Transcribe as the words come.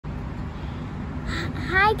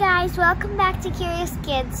Hi guys, welcome back to Curious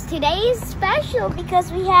Kids. Today is special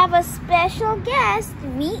because we have a special guest.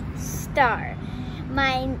 Meet Star,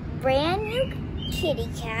 my brand new kitty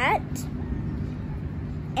cat.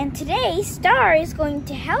 And today Star is going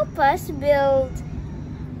to help us build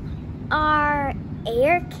our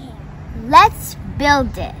air can. Let's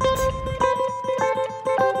build it.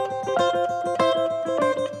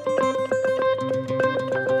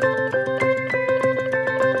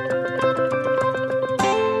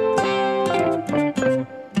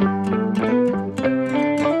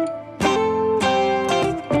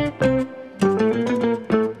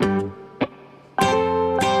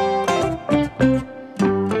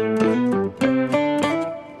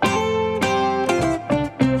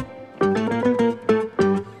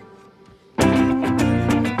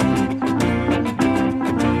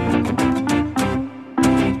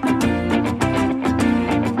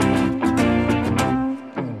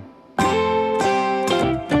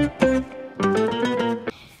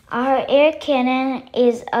 Our air cannon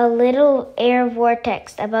is a little air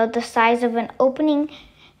vortex about the size of an opening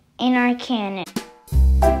in our cannon.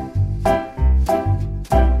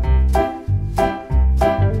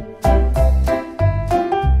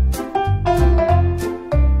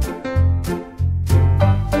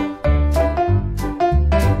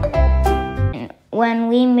 When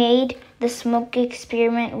we made the smoke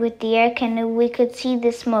experiment with the air cannon, we could see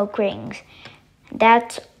the smoke rings.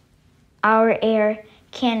 That's our air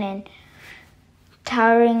cannon,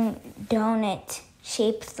 towering donut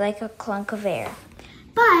shaped like a clunk of air.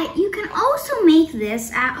 But you can also make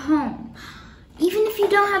this at home, even if you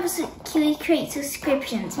don't have a Cutie Crate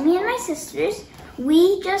subscriptions. Me and my sisters,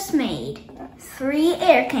 we just made 3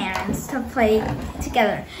 air cannons to play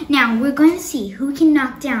together. Now we're going to see who can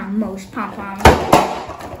knock down most pompons.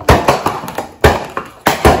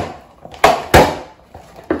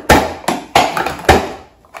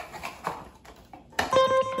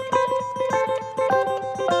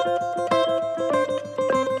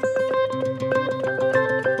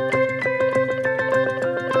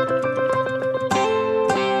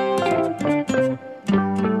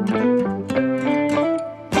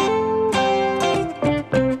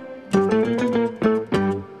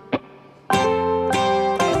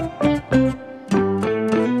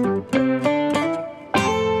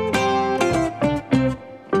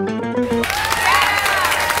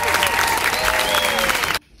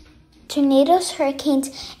 Tornadoes,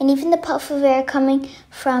 hurricanes, and even the puff of air coming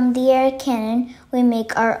from the air cannon we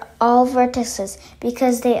make are all vortexes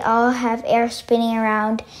because they all have air spinning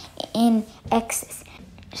around in excess.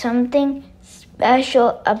 Something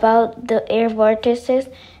special about the air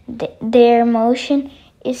vortexes, their motion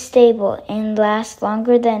is stable and lasts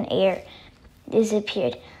longer than air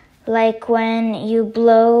disappeared. Like when you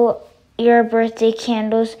blow your birthday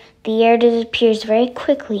candles, the air disappears very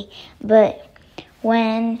quickly, but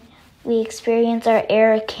when we experience our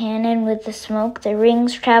air cannon with the smoke, the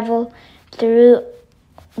rings travel through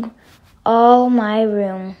all my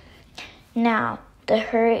room. Now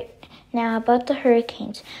about the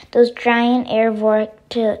hurricanes. Those giant air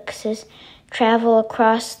vortexes travel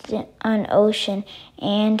across an ocean,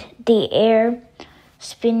 and the air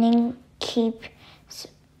spinning keeps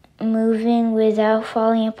moving without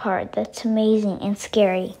falling apart. That's amazing and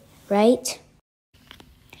scary, right?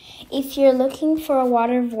 If you're looking for a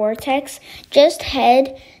water vortex, just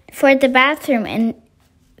head for the bathroom and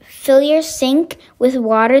fill your sink with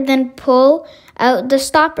water, then pull out the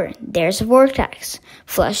stopper. There's a vortex.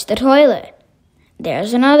 Flush the toilet.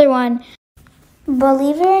 There's another one.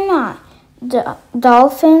 Believe it or not,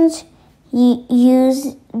 dolphins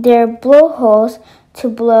use their blowholes to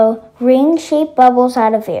blow ring-shaped bubbles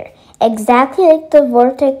out of air, exactly like the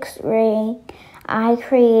vortex ring I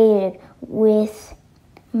created with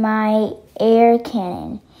my air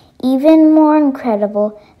cannon. Even more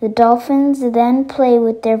incredible, the dolphins then play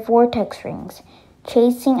with their vortex rings,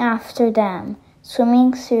 chasing after them,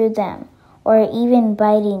 swimming through them, or even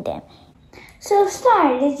biting them. So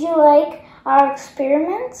Star, did you like our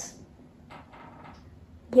experiments?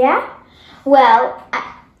 Yeah? Well,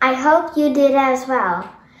 I hope you did as well.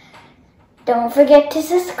 Don't forget to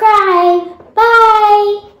subscribe.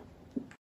 Bye!